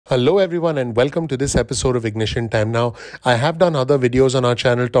Hello everyone and welcome to this episode of Ignition Time. Now, I have done other videos on our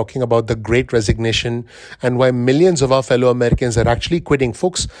channel talking about the great resignation and why millions of our fellow Americans are actually quitting.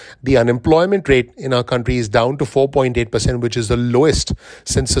 Folks, the unemployment rate in our country is down to 4.8%, which is the lowest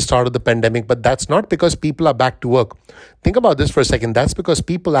since the start of the pandemic. But that's not because people are back to work. Think about this for a second. That's because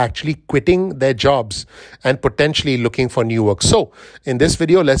people are actually quitting their jobs and potentially looking for new work. So, in this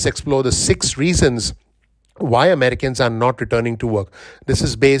video, let's explore the 6 reasons why Americans are not returning to work. This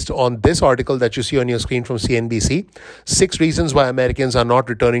is based on this article that you see on your screen from CNBC. 6 reasons why Americans are not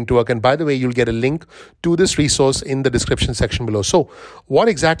returning to work. And by the way, you'll get a link to this resource in the description section below. So what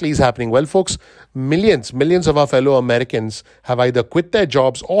exactly is happening? Well, folks, millions of our fellow Americans have either quit their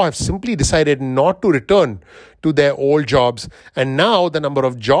jobs or have simply decided not to return to their old jobs. And now the number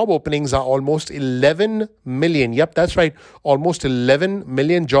of job openings are almost 11 million. Yep, that's right. Almost 11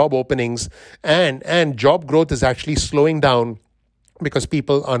 million job openings. And job growth is actually slowing down because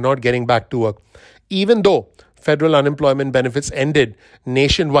people are not getting back to work. Even though federal unemployment benefits ended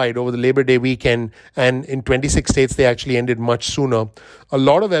nationwide over the Labor Day weekend, and in 26 states, they actually ended much sooner. A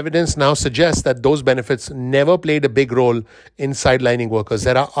lot of evidence now suggests that those benefits never played a big role in sidelining workers.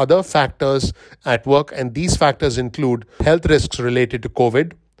 There are other factors at work, and these factors include health risks related to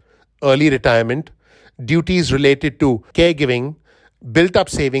COVID, early retirement, duties related to caregiving, built-up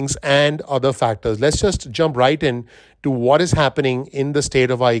savings, and other factors. Let's just jump right in to what is happening in the state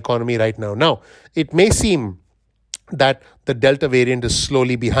of our economy right now. Now, it may seem that the Delta variant is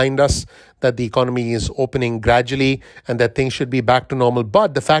slowly behind us, that the economy is opening gradually, and that things should be back to normal.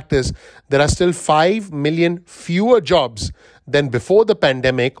 But the fact is, there are still 5 million fewer jobs than before the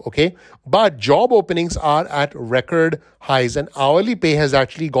pandemic, okay? But job openings are at record highs, and hourly pay has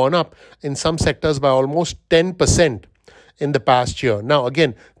actually gone up in some sectors by almost 10% in the past year. Now,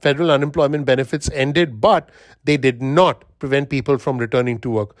 again, federal unemployment benefits ended, but they did not prevent people from returning to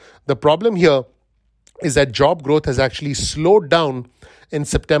work. The problem here is that job growth has actually slowed down in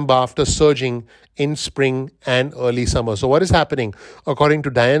September after surging in spring and early summer. So what is happening? According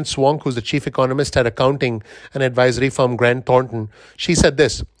to Diane Swank, who's the chief economist at accounting and advisory firm Grant Thornton, she said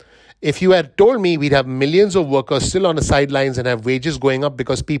this: "If you had told me we'd have millions of workers still on the sidelines and have wages going up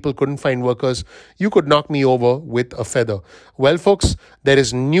because people couldn't find workers, you could knock me over with a feather." Well, folks, there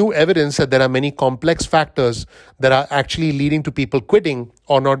is new evidence that there are many complex factors that are actually leading to people quitting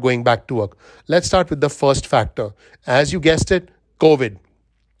or not going back to work. Let's start with the first factor. As you guessed it, COVID.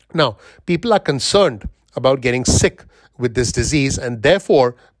 Now, people are concerned about getting sick with this disease, and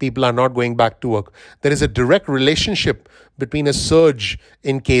therefore people are not going back to work. There is a direct relationship between a surge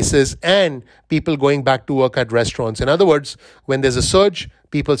in cases and people going back to work at restaurants. In other words, when there's a surge,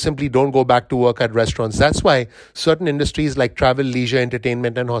 people simply don't go back to work at restaurants. That's why certain industries like travel, leisure,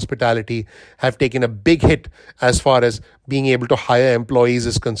 entertainment, and hospitality have taken a big hit as far as being able to hire employees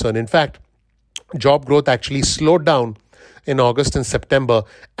is concerned. In fact, job growth actually slowed down in August and September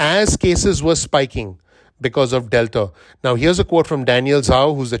as cases were spiking because of Delta. Now, here's a quote from Daniel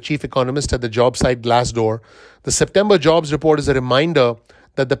Zhao, who's the chief economist at the job site Glassdoor. "The September jobs report is a reminder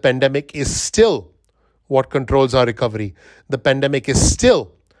that the pandemic is still what controls our recovery. The pandemic is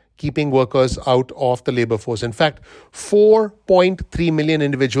still keeping workers out of the labor force. In fact, 4.3 million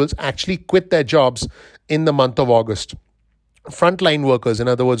individuals actually quit their jobs in the month of August. Frontline workers, in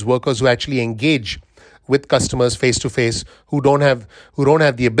other words, workers who actually engage with customers face to face, who don't have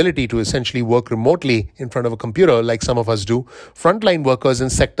the ability to essentially work remotely in front of a computer like some of us do. Frontline workers in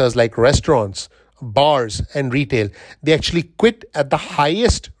sectors like restaurants, bars, and retail, they actually quit at the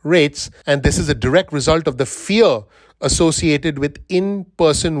highest rates, and this is a direct result of the fear associated with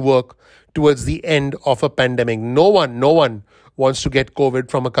in-person work towards the end of a pandemic. No one wants to get COVID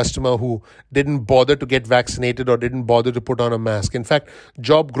from a customer who didn't bother to get vaccinated or didn't bother to put on a mask. In fact,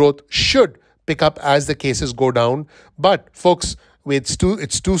 job growth should pick up as the cases go down. But folks, it's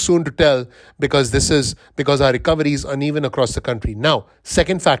too soon to tell because our recovery is uneven across the country. Now,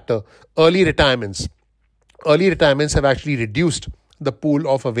 second factor, early retirements. Early retirements have actually reduced the pool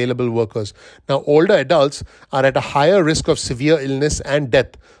of available workers. Now, older adults are at a higher risk of severe illness and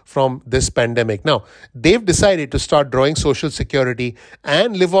death from this pandemic. Now, they've decided to start drawing Social Security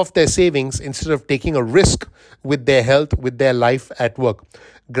and live off their savings instead of taking a risk with their health, with their life at work.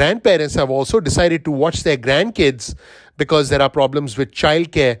 Grandparents have also decided to watch their grandkids because there are problems with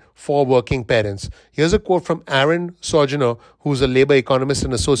childcare for working parents. Here's a quote from Aaron Sojourner, who's a labor economist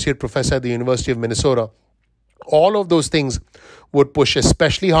and associate professor at the University of Minnesota. All of those things would push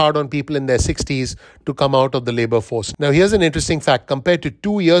especially hard on people in their 60s to come out of the labor force. Now, here's an interesting fact. Compared to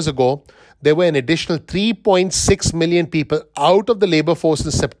 2 years ago, there were an additional 3.6 million people out of the labor force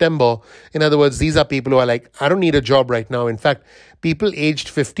in September. In other words, these are people who are like, I don't need a job right now. In fact, people aged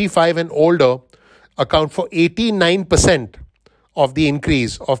 55 and older account for 89% of the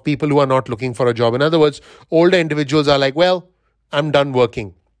increase of people who are not looking for a job. In other words, older individuals are like, well, I'm done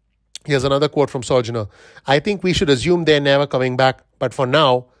working. Here's another quote from Sojourner. I think we should assume they're never coming back, but for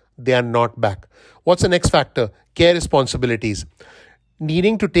now, they are not back. What's the next factor? Care responsibilities.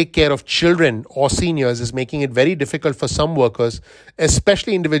 Needing to take care of children or seniors is making it very difficult for some workers,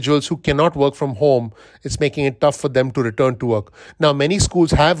 especially individuals who cannot work from home. It's making it tough for them to return to work. Now, many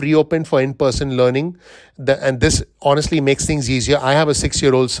schools have reopened for in-person learning, and this honestly makes things easier. I have a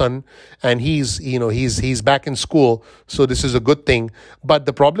 6-year-old son, and he's back in school, so this is a good thing. But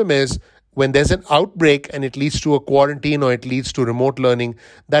the problem is, when there's an outbreak and it leads to a quarantine or it leads to remote learning,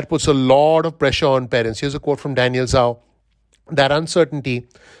 that puts a lot of pressure on parents. Here's a quote from Daniel Zhao. That uncertainty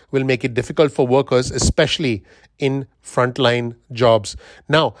will make it difficult for workers, especially in frontline jobs.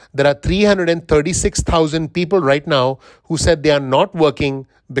 Now, there are 336,000 people right now who said they are not working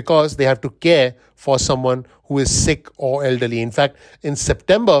because they have to care for someone who is sick or elderly. In fact, in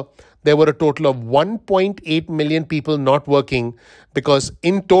September, there were a total of 1.8 million people not working because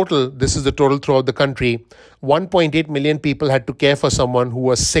in total, this is the total throughout the country, 1.8 million people had to care for someone who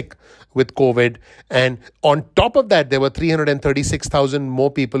was sick with COVID. And on top of that, there were 336,000 more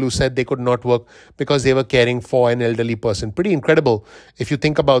people who said they could not work because they were caring for an elderly person. Pretty incredible if you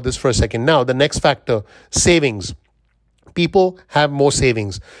think about this for a second. Now, the next factor, savings. People have more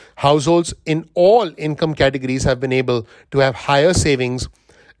savings. Households in all income categories have been able to have higher savings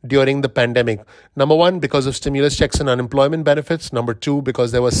during the pandemic. Number one, because of stimulus checks and unemployment benefits. Number two,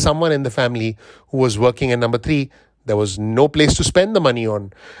 because there was someone in the family who was working. And number three, there was no place to spend the money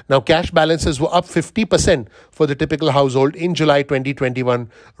on. Now, cash balances were up 50% for the typical household in July 2021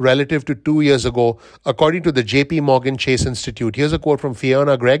 relative to 2 years ago, according to the JP Morgan Chase Institute. Here's a quote from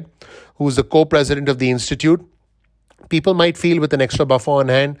Fiona Gregg, who is the co-president of the institute. People might feel with an extra buffer on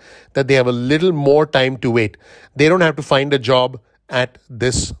hand that they have a little more time to wait. They don't have to find a job at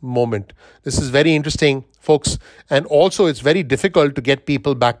this moment. This is very interesting, folks. And also, it's very difficult to get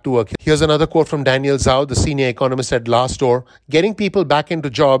people back to work. Here's another quote from Daniel Zhao, the senior economist at Glassdoor. Getting people back into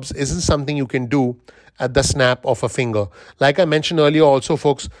jobs isn't something you can do at the snap of a finger. Like I mentioned earlier also,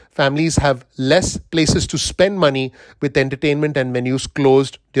 folks, families have less places to spend money with entertainment and venues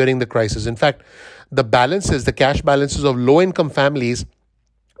closed during the crisis. In fact, the cash balances of low-income families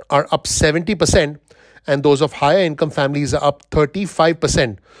are up 70%, and those of higher income families are up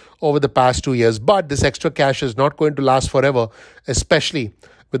 35% over the past 2 years. But this extra cash is not going to last forever, especially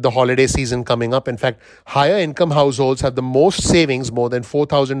with the holiday season coming up. In fact, higher income households have the most savings, more than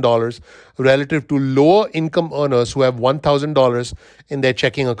 $4,000, relative to lower income earners who have $1,000 in their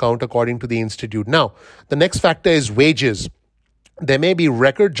checking account, according to the Institute. Now, the next factor is wages. There may be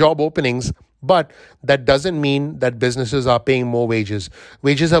record job openings, but that doesn't mean that businesses are paying more wages.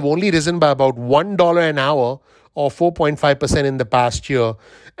 Wages have only risen by about $1 an hour or 4.5% in the past year.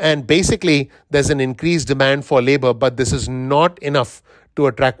 And basically, there's an increased demand for labor, but this is not enough to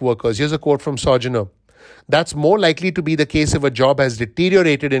attract workers. Here's a quote from Sojourner. That's more likely to be the case if a job has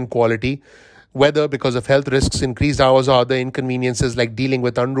deteriorated in quality, whether because of health risks, increased hours, or other inconveniences like dealing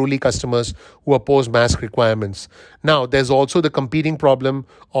with unruly customers who oppose mask requirements. Now, there's also the competing problem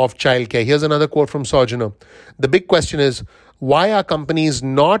of childcare. Here's another quote from Sojourner. The big question is, why are companies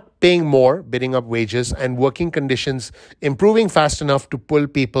not paying more, bidding up wages, and working conditions improving fast enough to pull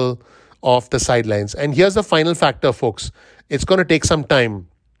people off the sidelines? And here's the final factor, folks. It's going to take some time.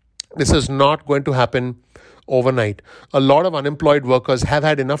 This is not going to happen overnight. A lot of unemployed workers have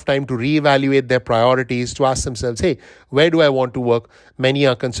had enough time to reevaluate their priorities, to ask themselves, hey, where do I want to work? Many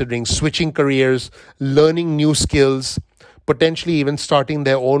are considering switching careers, learning new skills, potentially even starting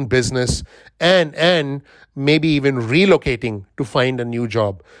their own business, and maybe even relocating to find a new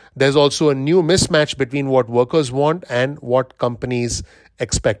job. There's also a new mismatch between what workers want and what companies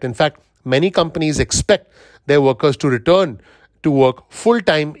expect. In fact, many companies expect their workers to return to work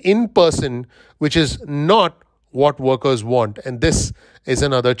full-time in person, which is not what workers want. And this is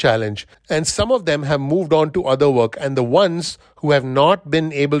another challenge. And some of them have moved on to other work. And the ones who have not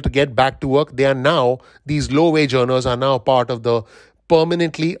been able to get back to work, these low-wage earners are now part of the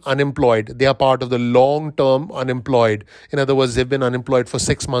permanently unemployed. They are part of the long-term unemployed. In other words, they've been unemployed for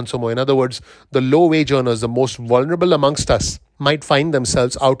 6 months or more. In other words, the low-wage earners, the most vulnerable amongst us, might find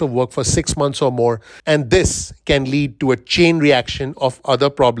themselves out of work for 6 months or more. And this can lead to a chain reaction of other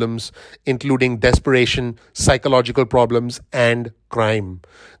problems, including desperation, psychological problems, and crime.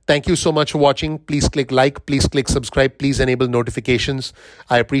 Thank you so much for watching. Please click like, please click subscribe, please enable notifications.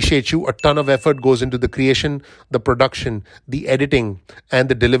 I appreciate you. A ton of effort goes into the creation, the production, the editing, and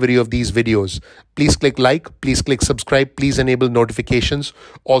the delivery of these videos. Please click like, please click subscribe, please enable notifications.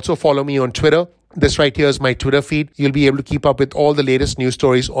 Also follow me on Twitter. This right here is my Twitter feed. You'll be able to keep up with all the latest news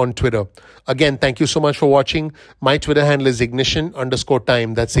stories on Twitter. Again, thank you so much for watching. My Twitter handle is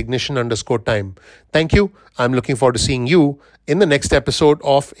ignition_time. That's ignition_time. Thank you. I'm looking forward to seeing you in the next episode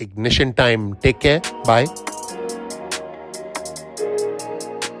of Ignition Time. Take care. Bye.